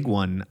a big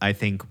one, I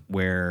think,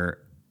 where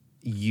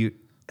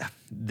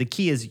the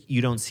key is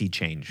you don't see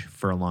change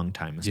for a long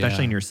time,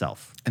 especially in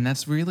yourself. And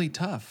that's really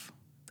tough.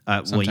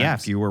 Well, yeah,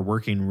 if you were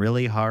working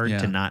really hard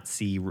to not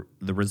see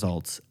the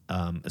results,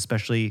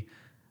 especially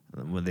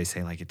when they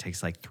say like it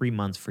takes like 3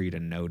 months for you to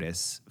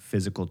notice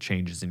physical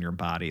changes in your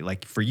body,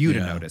 like for you to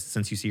notice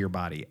since you see your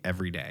body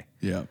every day.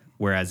 Yeah.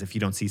 Whereas if you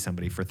don't see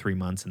somebody for 3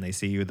 months and they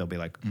see you, they'll be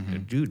like,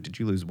 dude, did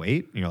you lose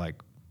weight? And you're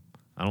like,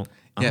 I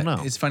don't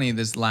know. It's funny.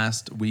 This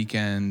last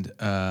weekend,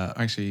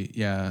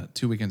 2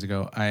 weekends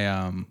ago,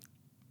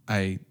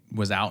 I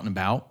was out and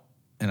about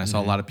and I saw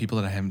a lot of people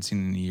that I haven't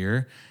seen in a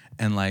year.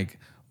 And like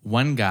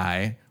one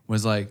guy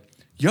was like,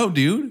 yo,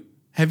 dude,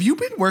 have you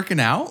been working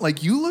out?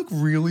 Like you look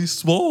really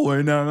swole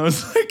right now. And I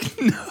was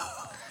like, no,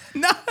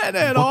 not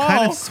at all. What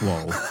kind of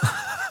swole?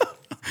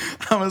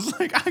 I was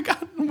like, I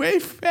got way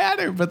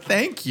fatter, but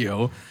thank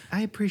you.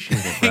 I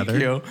appreciate it, brother.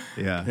 Thank you.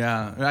 Yeah.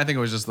 Yeah. I think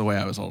it was just the way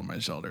I was holding my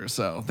shoulder.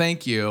 So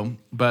thank you.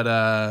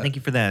 But thank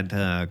you for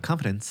that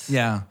confidence.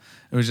 Yeah.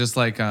 It was just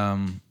like,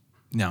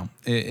 no,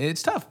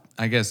 it's tough,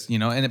 I guess,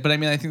 but I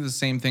mean, I think the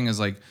same thing is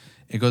like,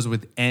 it goes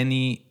with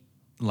any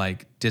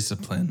like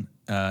discipline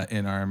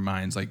in our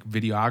minds, like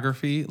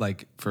videography,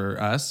 like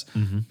for us,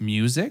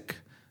 music,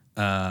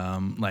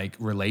 like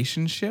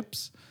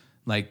relationships,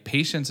 like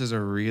patience is a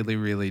really,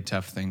 really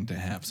tough thing to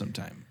have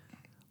sometimes.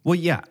 Well,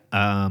 yeah.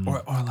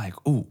 Or like,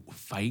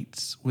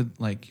 fights with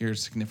like your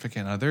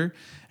significant other.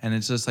 And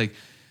it's just like,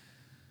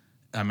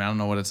 I mean, I don't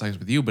know what it's like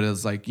with you, but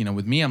it's like,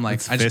 with me, I'm like,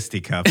 it's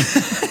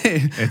fisticuffs.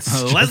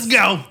 It's let's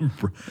go.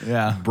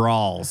 Yeah.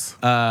 Brawls.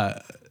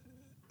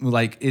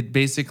 Like it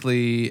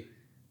basically,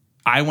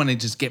 I want to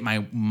just get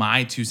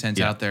my 2 cents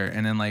out there.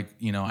 And then like,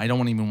 I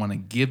don't even want to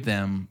give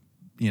them,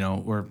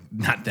 or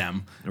not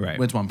them, right?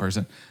 It's one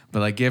person, but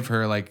like give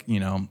her like,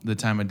 the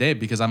time of day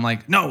because I'm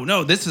like,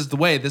 no, this is the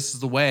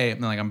way.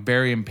 And like, I'm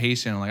very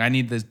impatient. Like I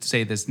need to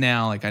say this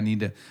now. Like I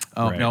need to,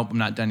 nope, I'm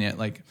not done yet.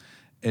 Like,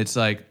 it's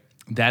like,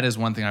 that is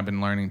one thing I've been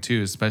learning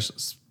too,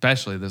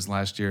 especially this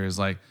last year is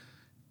like,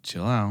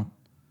 chill out,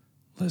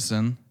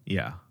 listen.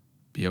 Yeah.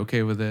 Be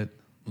okay with it.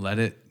 Let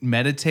it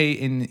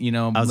meditate and,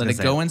 let it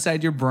go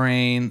inside your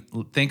brain.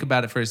 Think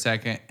about it for a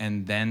second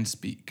and then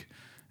speak.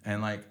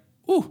 And like,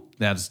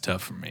 that is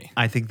tough for me.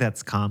 I think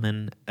that's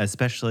common,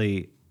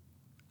 especially,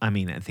 I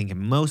think in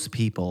most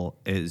people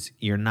is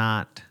you're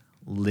not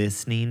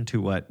listening to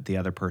what the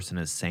other person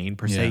is saying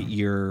per se.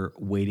 You're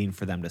waiting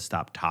for them to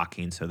stop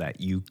talking so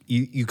that you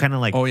kind of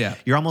like,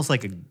 you're almost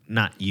like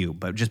not you,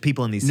 but just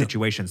people in these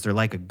situations, they're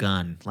like a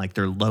gun, like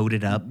they're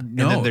loaded up and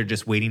then they're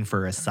just waiting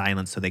for a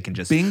silence so they can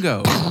just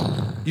bingo.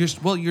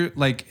 You're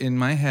like in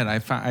my head,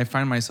 I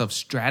find myself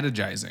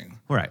strategizing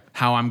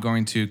how I'm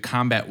going to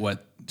combat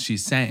what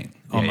she's saying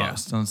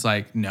almost. And it's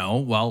like, no,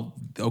 well,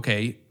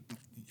 okay,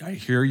 I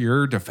hear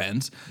your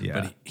defense,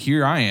 but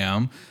here I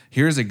am.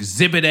 Here's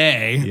exhibit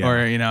A, or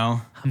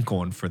I'm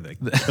going for the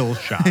kill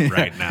shot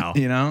right now.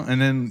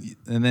 And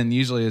then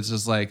usually it's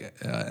just like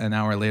an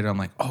hour later, I'm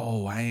like,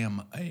 oh, I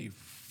am a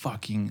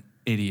fucking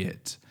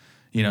idiot.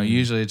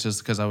 Usually it's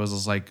just because I was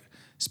just like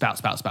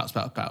spout.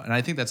 And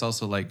I think that's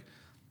also like,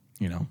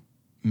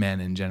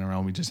 men in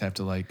general, we just have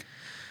to like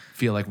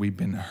feel like we've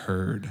been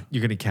heard.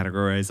 You're going to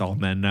categorize all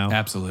men now?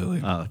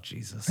 Absolutely. Oh,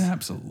 Jesus.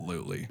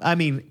 Absolutely. I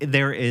mean,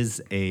 there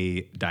is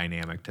a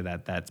dynamic to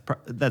that.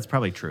 That's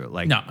probably true.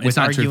 Like, no, it's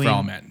not true for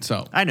all men.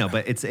 So I know,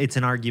 but it's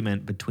an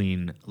argument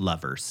between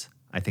lovers.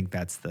 I think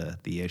that's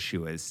the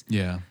issue is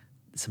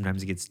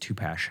sometimes it gets too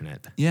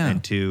passionate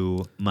and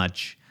too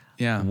much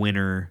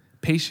winner.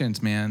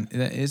 Patience, man.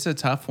 It's a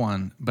tough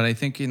one. But I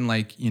think in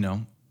like,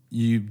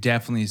 you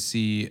definitely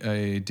see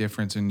a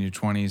difference in your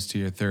 20s to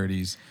your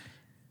 30s.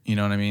 You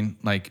know what I mean?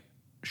 Like,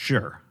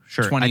 sure.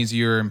 20s,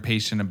 you're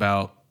impatient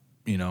about,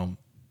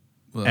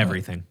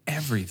 everything,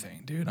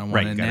 dude. I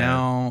want it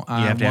now. You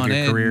have to have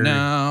your career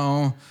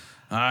now.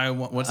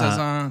 What's that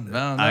song?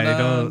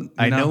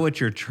 I know what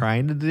you're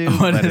trying to do,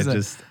 but it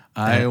just.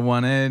 I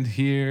want it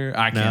here.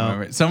 I can't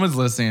remember. Someone's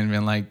listening and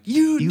being like,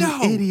 you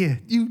idiot.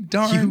 You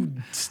darn.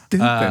 You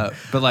stupid.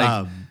 But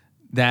like,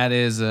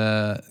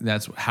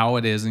 that's how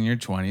it is in your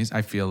 20s.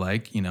 I feel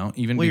like, even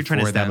you're trying to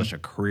before establish a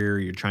career.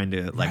 You're trying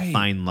to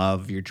find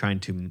love. You're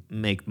trying to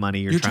make money.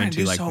 You're trying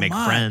to like make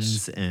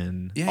friends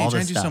and all this stuff. Yeah, you're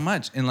trying to do so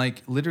much. And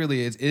like,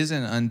 literally, it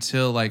isn't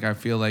until like, I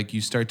feel like you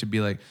start to be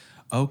like,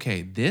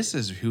 okay, this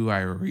is who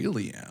I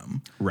really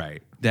am.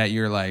 Right. That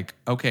you're like,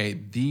 okay,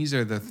 these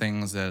are the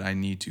things that I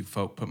need to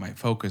put my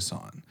focus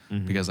on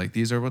because like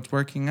these are what's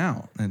working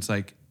out. And it's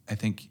like, I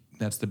think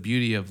that's the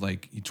beauty of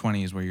like your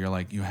 20s where you're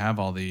like, you have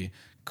all the,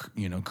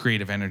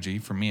 creative energy.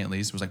 For me, at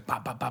least, it was like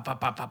pop, pop, pop, pop,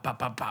 pop, pop, pop,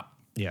 pop, pop.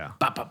 Yeah.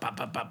 Pop, pop, pop,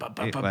 pop, pop, pop,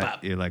 pop,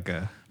 pop. You're like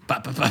a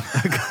pop, pop,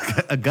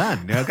 pop. a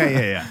gun.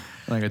 Okay, yeah.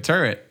 Like a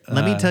turret.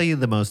 Let me tell you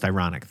the most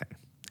ironic thing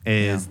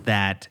is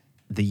that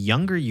the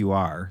younger you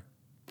are,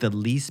 the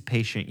least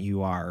patient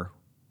you are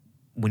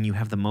when you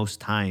have the most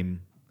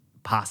time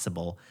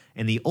possible.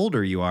 And the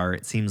older you are,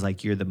 it seems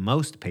like you're the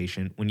most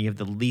patient when you have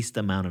the least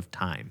amount of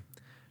time.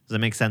 Does that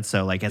make sense?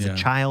 So like as a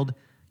child,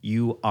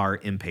 you are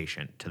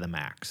impatient to the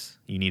max.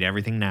 You need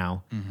everything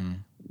now.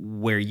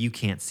 Where you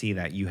can't see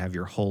that, you have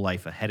your whole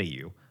life ahead of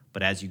you.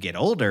 But as you get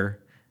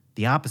older,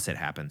 the opposite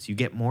happens. You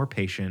get more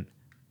patient,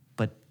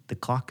 but the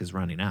clock is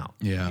running out.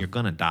 Yeah. You're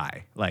going to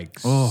die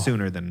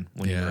sooner than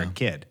when you were a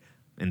kid,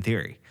 in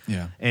theory.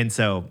 Yeah. And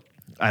so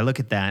I look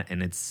at that,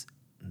 and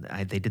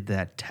they did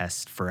that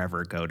test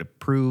forever ago to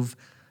prove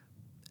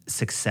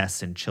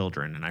success in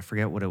children, and I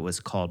forget what it was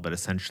called, but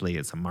essentially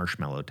it's a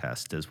marshmallow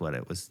test is what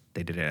it was.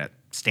 They did it at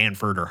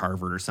Stanford or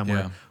Harvard or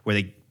somewhere where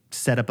they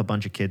set up a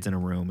bunch of kids in a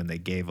room and they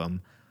gave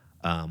them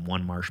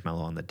one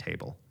marshmallow on the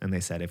table, and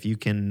they said, if you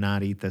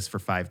cannot eat this for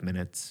 5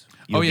 minutes,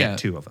 you'll get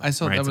 2 of them. I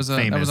saw that was on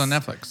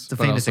Netflix. It's a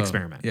famous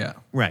experiment. Yeah.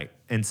 Right.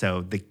 And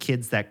so the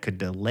kids that could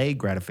delay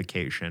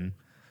gratification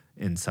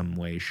in some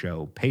way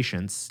show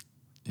patience,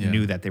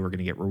 knew that they were going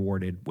to get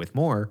rewarded with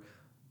more,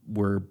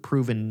 were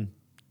proven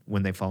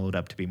when they followed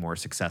up to be more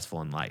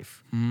successful in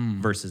life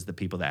versus the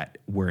people that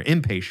were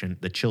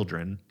impatient, the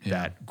children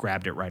that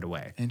grabbed it right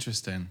away.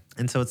 Interesting.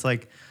 And so it's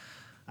like,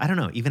 I don't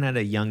know, even at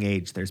a young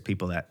age, there's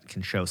people that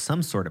can show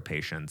some sort of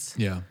patience.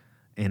 Yeah.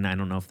 And I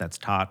don't know if that's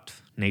taught,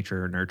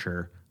 nature or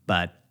nurture,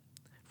 but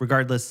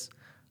regardless,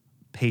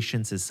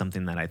 patience is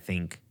something that I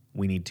think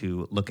we need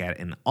to look at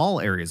in all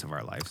areas of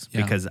our lives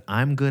because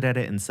I'm good at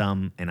it in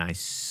some and I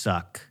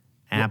suck.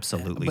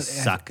 Absolutely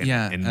suck.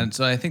 And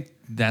so I think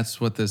that's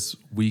what this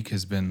week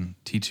has been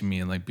teaching me,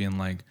 and like being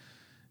like,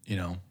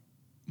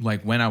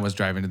 like when I was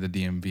driving to the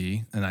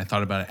DMV and I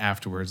thought about it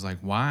afterwards, like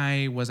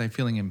why was I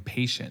feeling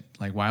impatient?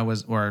 Like why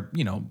was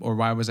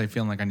I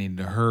feeling like I needed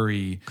to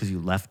hurry? Because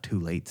you left too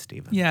late,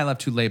 Steven. Yeah, I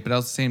left too late, but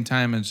at the same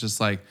time, it's just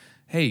like,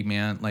 hey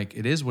man, like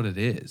it is what it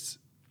is.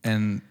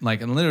 And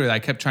literally I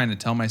kept trying to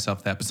tell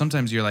myself that, but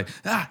sometimes you're like,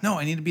 no,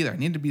 I need to be there.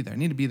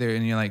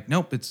 And you're like,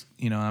 nope, it's,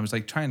 I was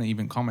like trying to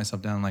even calm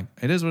myself down. Like,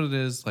 it is what it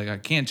is. Like, I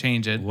can't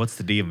change it. What's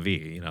the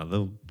DMV?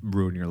 They'll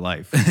ruin your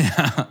life.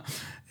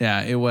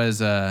 Yeah, it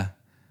was an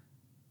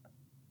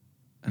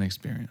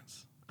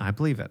experience. I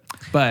believe it.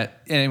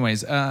 But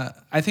anyways,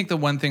 I think the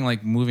one thing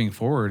like moving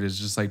forward is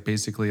just like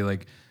basically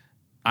like,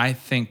 I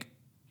think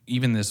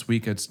even this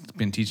week it's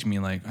been teaching me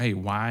like, hey,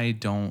 why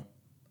don't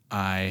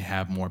I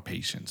have more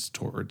patience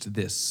towards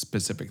this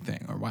specific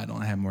thing, or why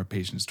don't I have more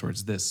patience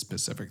towards this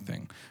specific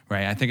thing,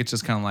 right? I think it's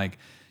just kind of like,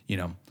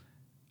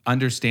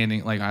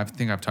 understanding, like I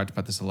think I've talked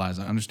about this a lot, is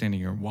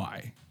understanding your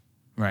why,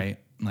 right?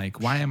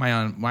 Like, why am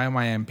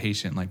I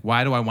impatient? Like,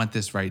 why do I want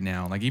this right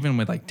now? Like, even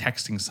with like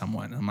texting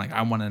someone, I'm like,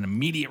 I want an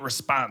immediate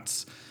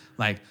response.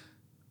 Like,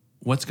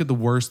 what's the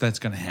worst that's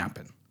going to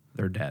happen?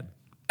 They're dead.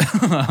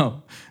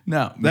 No,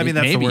 I mean,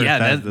 that's maybe, the worst.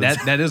 Yeah,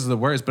 that is the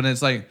worst. But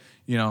it's like,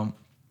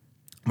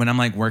 when I'm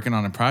like working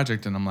on a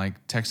project and I'm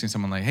like texting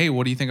someone like, hey,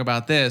 what do you think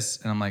about this?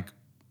 And I'm like,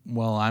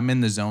 well, I'm in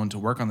the zone to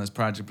work on this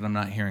project, but I'm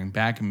not hearing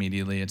back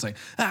immediately. It's like,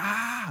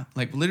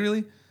 like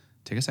literally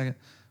take a second.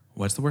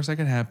 What's the worst that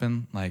could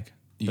happen? Like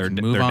you can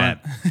move on.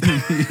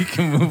 You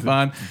can move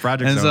on.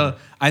 Project's over. So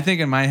I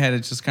think in my head,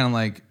 it's just kind of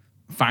like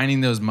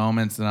finding those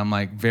moments that I'm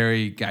like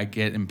I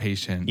get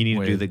impatient. You need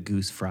to do the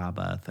Goose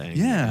Fraba thing.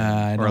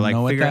 Yeah. I don't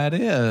know what that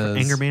is.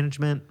 Anger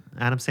Management,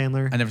 Adam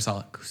Sandler. I never saw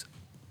it.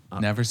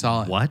 Never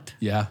saw it. What?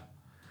 Yeah.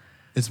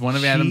 It's one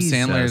of Adam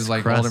Sandler's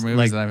like older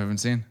movies that I haven't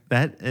seen.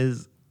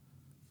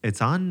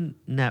 It's on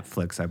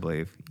Netflix, I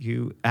believe.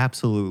 You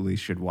absolutely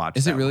should watch it.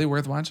 Is it really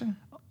worth watching?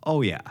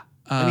 Oh, yeah.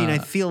 I mean, I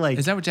feel like...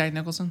 Is that with Jack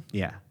Nicholson?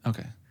 Yeah.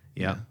 Okay.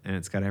 Yeah. And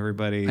it's got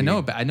everybody... I know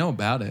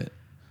about it,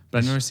 but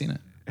I've never seen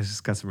it. It's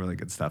just got some really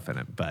good stuff in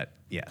it, but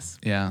yes.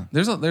 Yeah.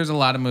 There's a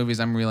lot of movies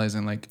I'm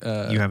realizing like...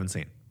 you haven't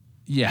seen.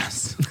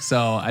 Yes.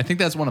 So I think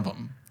that's one of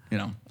them,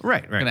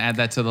 Right. I'm going to add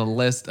that to the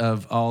list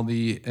of all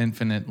the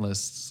infinite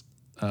lists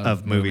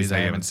of movies I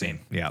haven't seen.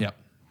 Yeah. Yep.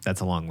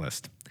 That's a long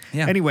list.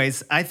 Yeah.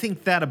 Anyways, I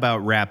think that about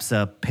wraps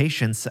up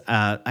patience.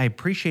 I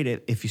appreciate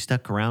it if you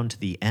stuck around to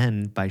the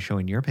end by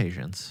showing your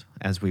patience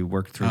as we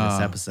work through this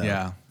episode.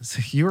 Yeah.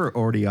 So you're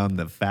already on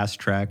the fast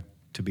track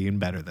to being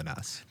better than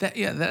us. That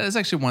is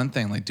actually one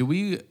thing. Like, do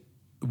we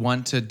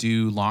want to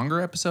do longer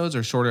episodes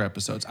or shorter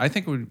episodes? I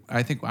think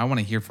I want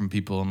to hear from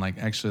people and like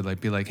actually like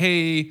be like,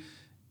 hey,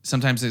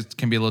 sometimes it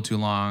can be a little too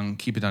long.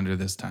 Keep it under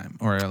this time,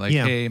 or like,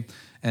 hey.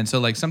 And so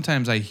like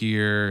sometimes I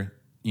hear,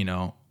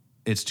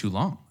 it's too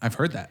long. I've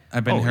heard that.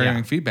 I've been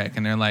hearing feedback,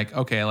 and they're like,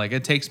 okay, like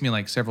it takes me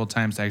like several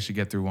times to actually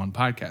get through one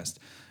podcast,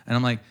 and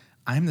I'm like,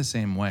 I'm the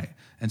same way.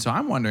 And so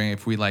I'm wondering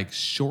if we like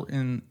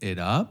shorten it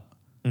up.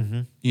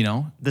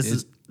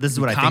 This is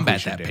what I think we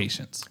combat should that do.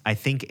 patience. I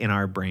think in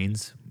our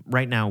brains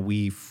right now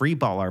we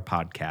freeball our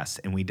podcasts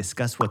and we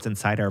discuss what's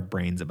inside our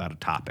brains about a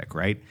topic,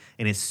 right?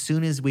 And as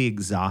soon as we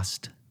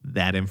exhaust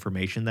that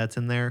information that's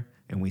in there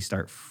and we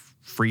start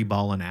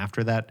freeballing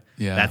after that,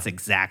 that's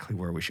exactly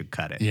where we should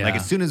cut it. Yeah. Like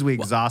as soon as we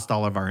exhaust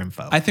all of our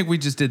info. I think we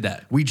just did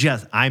that.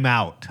 I'm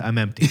out. I'm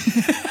empty.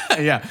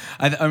 Yeah.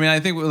 I mean,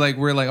 I think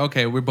we're like,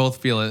 okay, we both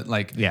feel it.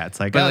 Like, yeah, it's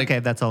like, but okay,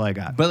 that's all I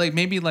got. But like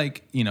maybe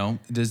like,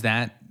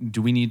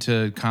 do we need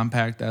to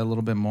compact that a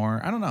little bit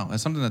more? I don't know.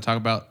 It's something to talk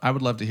about. I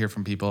would love to hear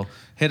from people.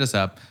 Hit us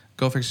up.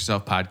 Go Fix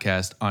Yourself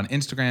Podcast on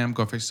Instagram.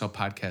 Go Fix Yourself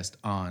Podcast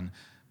on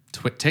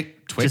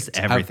just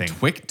everything.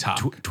 Twitch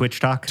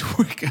Talk.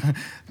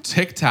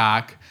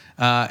 TikTok.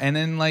 And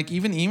then like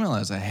even email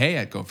us at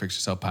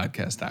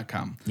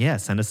hey@gofixyourselfpodcast.com. Yeah,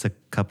 send us a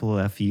couple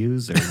of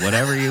FUs or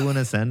whatever you want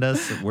to send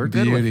us. We're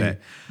good with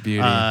it.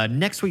 Beauty.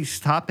 Next week's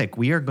topic,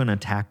 we are going to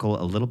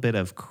tackle a little bit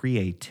of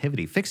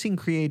creativity, fixing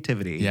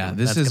creativity. Yeah,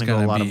 this is going to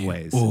go a lot of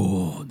ways.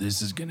 Oh,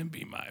 this is going to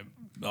be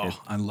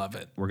I love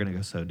it. We're going to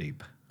go so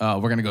deep. We're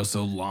going to go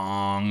so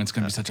long. It's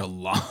going to be such a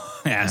long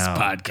ass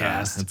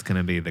podcast. God. It's going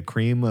to be the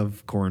cream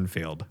of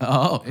cornfield.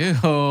 Oh,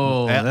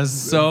 ew. That's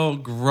so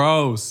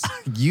gross.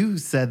 You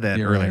said that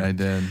You're earlier. Right, I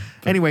did.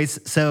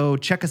 Anyways, so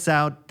check us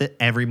out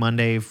every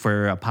Monday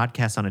for a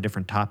podcast on a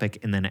different topic.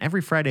 And then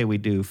every Friday we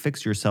do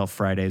Fix Yourself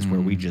Fridays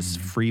where we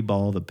just free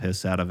ball the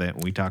piss out of it.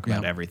 And we talk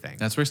about everything.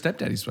 That's where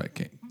Stepdaddy Sweat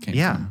came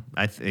from.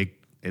 I think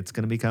it's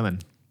going to be coming.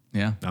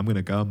 Yeah. I'm going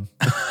to come.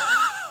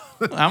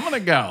 I'm going to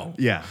go.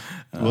 Yeah.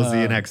 We'll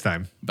see you next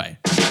time. Bye.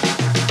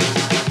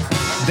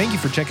 Thank you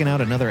for checking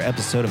out another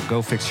episode of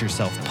Go Fix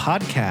Yourself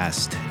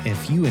podcast.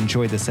 If you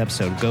enjoyed this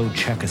episode, go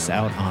check us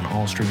out on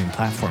all streaming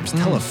platforms.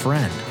 Tell a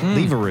friend.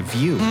 Leave a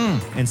review.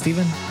 And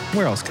Steven,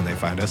 where else can they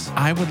find us?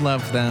 I would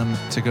love them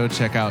to go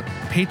check out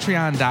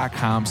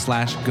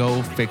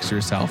patreon.com/Go Fix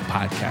Yourself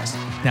podcast.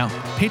 Now,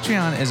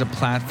 Patreon is a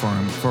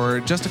platform for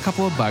just a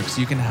couple of bucks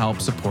you can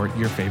help support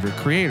your favorite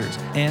creators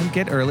and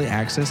get early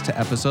access to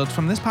episodes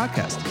from this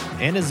podcast.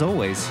 And as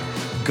always,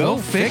 go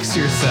fix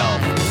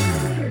yourself.